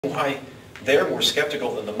why they're more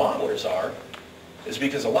skeptical than the modelers are is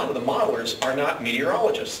because a lot of the modelers are not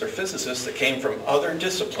meteorologists. They're physicists that came from other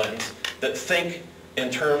disciplines that think in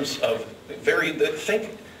terms of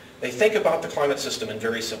they think about the climate system in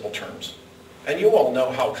very simple terms. And you all know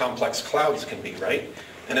how complex clouds can be, right?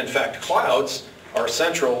 And in fact, clouds are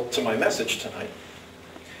central to my message tonight.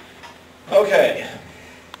 Okay.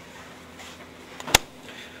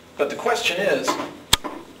 But the question is,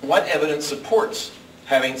 what evidence supports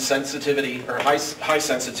having sensitivity or high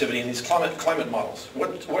sensitivity in these climate models?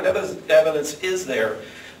 What evidence is there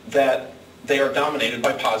that they are dominated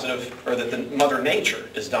by positive, or that the Mother Nature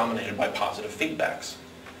is dominated by positive feedbacks?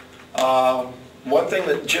 One thing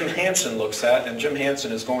that Jim Hansen looks at, and Jim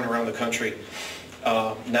Hansen is going around the country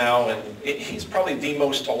now, and he's probably the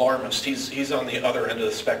most alarmist. He's on the other end of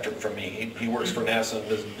the spectrum from me. He works for NASA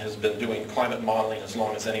and has been doing climate modeling as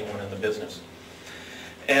long as anyone in the business.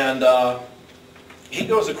 And he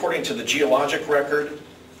goes according to the geologic record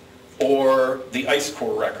or the ice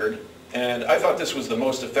core record. And I thought this was the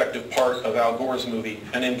most effective part of Al Gore's movie,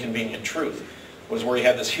 An Inconvenient Truth, was where he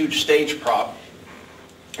had this huge stage prop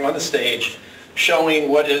on the stage showing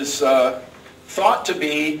what is thought to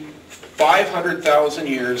be 500,000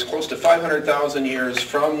 years, close to 500,000 years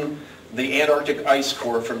from the Antarctic ice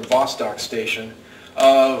core from Vostok Station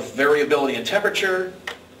of variability in temperature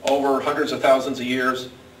over hundreds of thousands of years,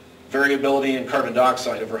 variability in carbon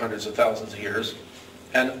dioxide over hundreds of thousands of years.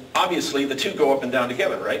 And obviously the two go up and down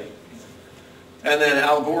together, right? And then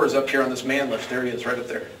Al Gore is up here on this man lift. There he is, right up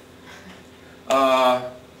there.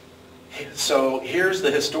 So here's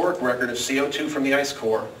the historic record of CO2 from the ice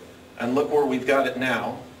core, and look where we've got it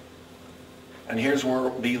now. And here's where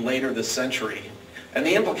it will be later this century. And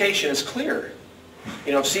the implication is clear.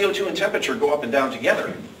 You know, if CO2 and temperature go up and down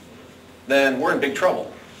together, then we're in big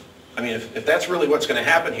trouble. I mean, if that's really what's going to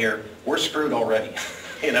happen here, we're screwed already,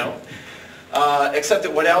 you know. Except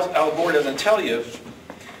that what Al Gore doesn't tell you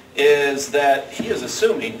is that he is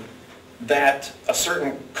assuming that a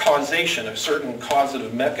certain causation, a certain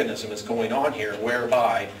causative mechanism is going on here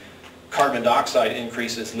whereby carbon dioxide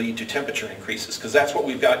increases lead to temperature increases, because that's what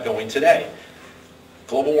we've got going today.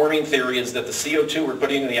 Global warming theory is that the CO2 we're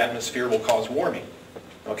putting in the atmosphere will cause warming,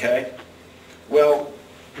 okay? Well,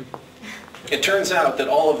 it turns out that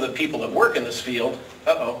all of the people that work in this field,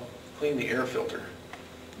 clean the air filter.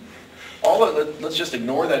 Let's just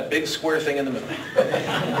ignore that big square thing in the middle.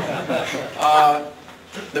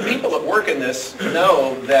 The people that work in this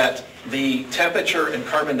know that the temperature and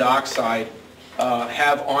carbon dioxide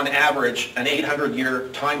have on average an 800-year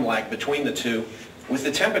time lag between the two, with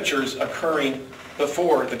the temperatures occurring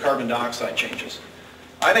before the carbon dioxide changes.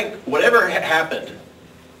 I think whatever happened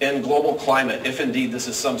in global climate, if indeed this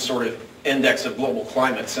is some sort of index of global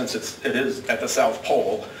climate, since it is at the South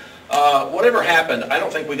Pole, whatever happened, I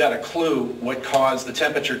don't think we got a clue what caused the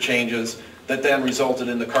temperature changes that then resulted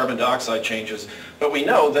in the carbon dioxide changes. But we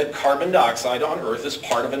know that carbon dioxide on Earth is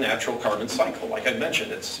part of a natural carbon cycle. Like I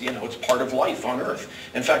mentioned, it's part of life on Earth.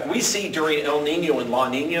 In fact, we see during El Nino and La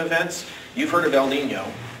Nina events, you've heard of El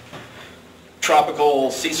Nino,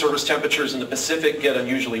 tropical sea surface temperatures in the Pacific get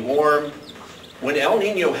unusually warm. When El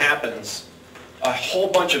Nino happens, a whole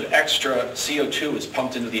bunch of extra CO2 is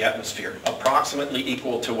pumped into the atmosphere, approximately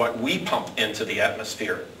equal to what we pump into the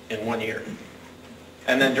atmosphere in 1 year.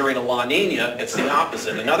 And then during a La Nina, it's the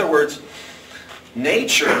opposite. In other words,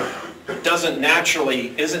 nature isn't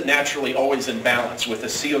naturally always in balance with the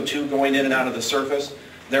CO2 going in and out of the surface.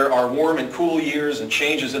 There are warm and cool years and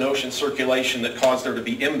changes in ocean circulation that cause there to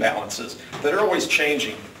be imbalances that are always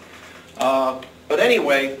changing. But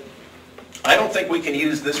anyway, I don't think we can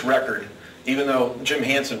use this record, even though Jim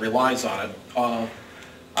Hansen relies on it.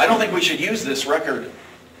 I don't think we should use this record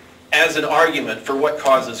as an argument for what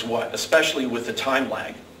causes what, especially with the time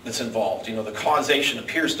lag that's involved. You know, the causation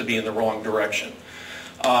appears to be in the wrong direction.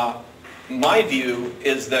 My view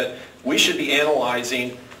is that we should be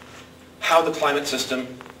analyzing how the climate system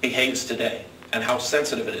behaves today and how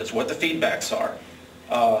sensitive it is, what the feedbacks are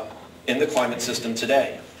in the climate system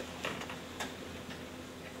today.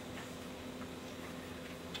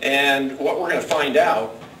 And what we're going to find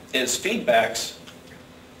out is feedbacks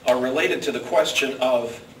are related to the question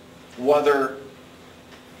of whether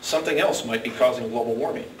something else might be causing global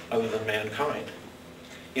warming other than mankind.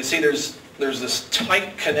 You see, there's this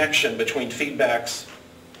tight connection between feedbacks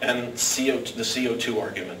and the CO2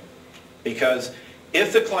 argument. Because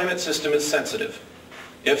if the climate system is sensitive,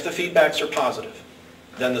 if the feedbacks are positive,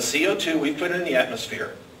 then the CO2 we put in the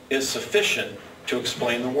atmosphere is sufficient to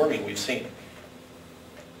explain the warming we've seen.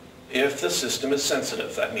 If the system is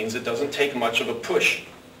sensitive, that means it doesn't take much of a push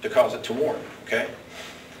to cause it to warm, okay?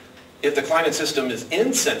 If the climate system is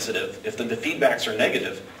insensitive, if the feedbacks are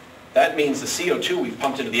negative, that means the CO2 we've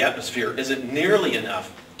pumped into the atmosphere isn't nearly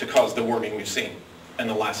enough to cause the warming we've seen in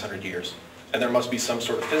the last 100 years. And there must be some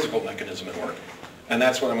sort of physical mechanism at work. And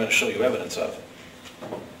that's what I'm going to show you evidence of.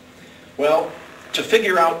 Well, to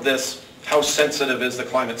figure out this, how sensitive is the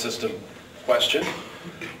climate system question,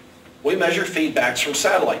 we measure feedbacks from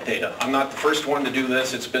satellite data. I'm not the first one to do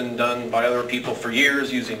this. It's been done by other people for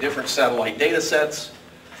years using different satellite data sets.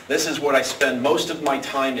 This is what I spend most of my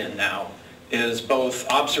time in now, is both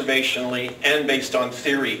observationally and based on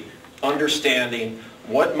theory, understanding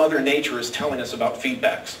what Mother Nature is telling us about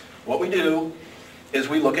feedbacks. What we do is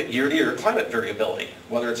we look at year-to-year climate variability,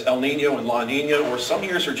 whether it's El Nino and La Nina, or some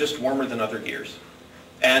years are just warmer than other years.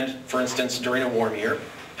 And, for instance, during a warm year,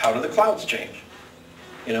 how do the clouds change?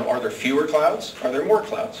 You know, are there fewer clouds? Are there more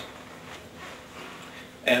clouds?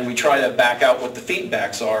 And we try to back out what the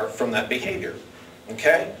feedbacks are from that behavior.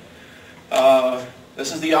 Okay?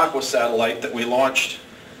 This is the Aqua satellite that we launched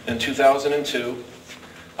in 2002.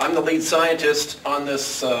 I'm the lead scientist on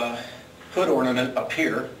this hood ornament up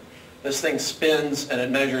here. This thing spins and it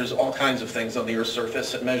measures all kinds of things on the Earth's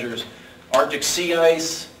surface. It measures Arctic sea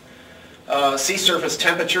ice, sea surface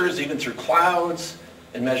temperatures, even through clouds.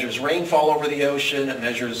 It measures rainfall over the ocean. It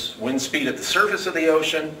measures wind speed at the surface of the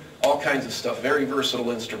ocean. All kinds of stuff. Very versatile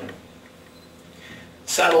instrument.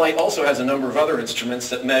 Satellite also has a number of other instruments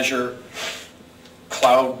that measure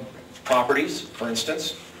cloud properties, for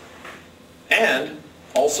instance, and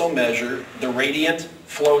also measure the radiant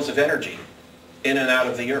flows of energy in and out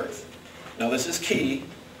of the Earth. Now this is key.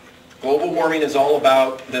 Global warming is all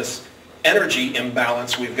about this energy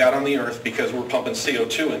imbalance we've got on the Earth because we're pumping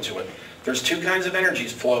CO2 into it. There's two kinds of energy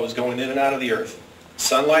flows going in and out of the Earth.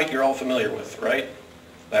 Sunlight, you're all familiar with, right?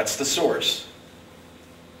 That's the source.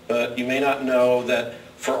 But you may not know that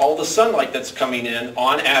for all the sunlight that's coming in,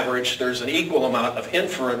 on average, there's an equal amount of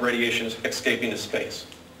infrared radiation escaping to space.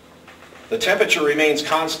 The temperature remains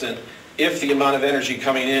constant if the amount of energy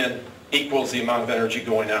coming in equals the amount of energy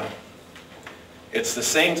going out. It's the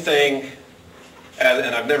same thing,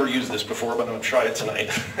 and I've never used this before, but I'm going to try it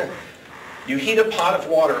tonight. You heat a pot of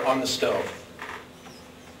water on the stove.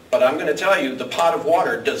 But I'm going to tell you, the pot of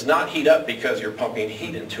water does not heat up because you're pumping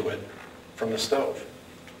heat into it from the stove.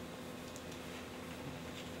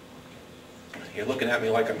 You're looking at me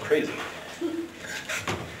like I'm crazy.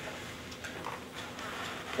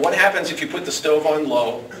 What happens if you put the stove on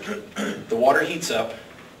low? The water heats up,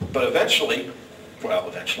 but eventually,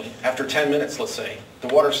 after 10 minutes, let's say, the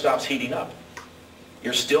water stops heating up.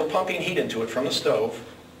 You're still pumping heat into it from the stove,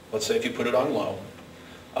 let's say if you put it on low,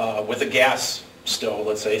 with a gas stove,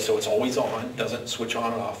 let's say, so it's always on, doesn't switch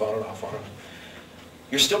on and off, on and off, on and off.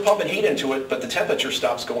 You're still pumping heat into it, but the temperature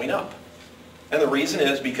stops going up. And the reason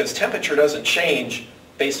is because temperature doesn't change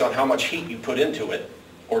based on how much heat you put into it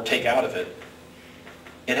or take out of it.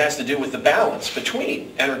 It has to do with the balance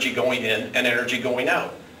between energy going in and energy going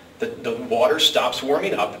out. The water stops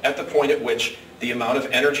warming up at the point at which the amount of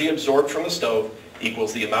energy absorbed from the stove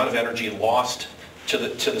equals the amount of energy lost to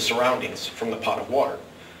the surroundings from the pot of water.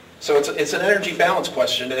 So it's an energy balance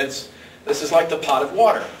question. This is like the pot of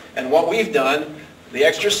water. And what we've done, the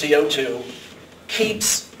extra CO2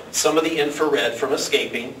 keeps some of the infrared from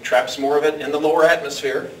escaping, traps more of it in the lower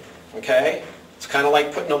atmosphere, okay? It's kind of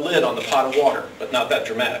like putting a lid on the pot of water, but not that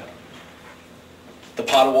dramatic. The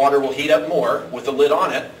pot of water will heat up more with the lid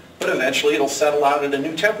on it, but eventually it'll settle out at a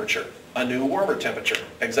new temperature, a new warmer temperature.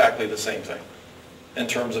 Exactly the same thing in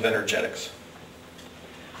terms of energetics.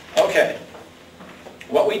 Okay,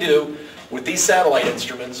 what we do with these satellite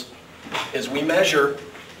instruments is we measure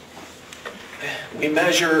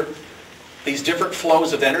these different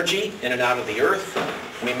flows of energy in and out of the Earth.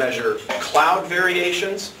 We measure cloud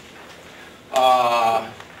variations.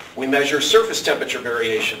 We measure surface temperature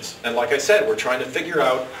variations. And like I said, we're trying to figure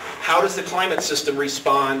out how does the climate system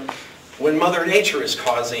respond when Mother Nature is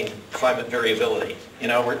causing climate variability. You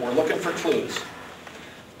know, we're looking for clues.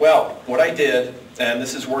 Well, what I did, and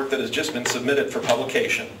this is work that has just been submitted for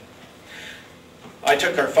publication, I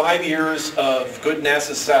took our 5 years of good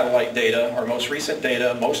NASA satellite data, our most recent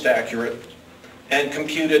data, most accurate, and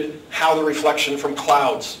computed how the reflection from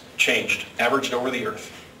clouds changed, averaged over the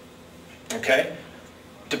Earth. Okay?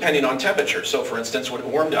 Depending on temperature. So for instance, when it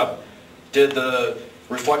warmed up, did the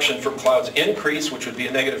reflection from clouds increase, which would be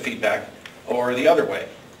a negative feedback, or the other way?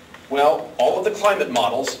 Well, all of the climate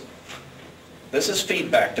models, this is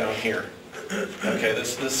feedback down here. Okay,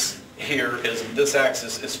 this here is, this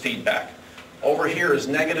axis is feedback. Over here is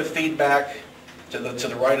negative feedback. To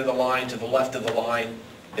the right of the line, to the left of the line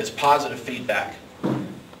is positive feedback.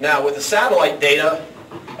 Now with the satellite data,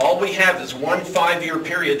 All we have is one 5-year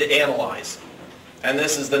period to analyze. And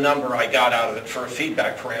this is the number I got out of it for a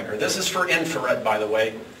feedback parameter. This is for infrared, by the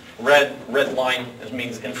way. Red line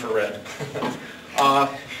means infrared.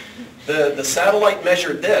 The satellite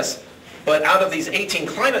measured this, but out of these 18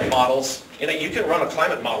 climate models, you can run a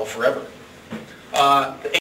climate model forever.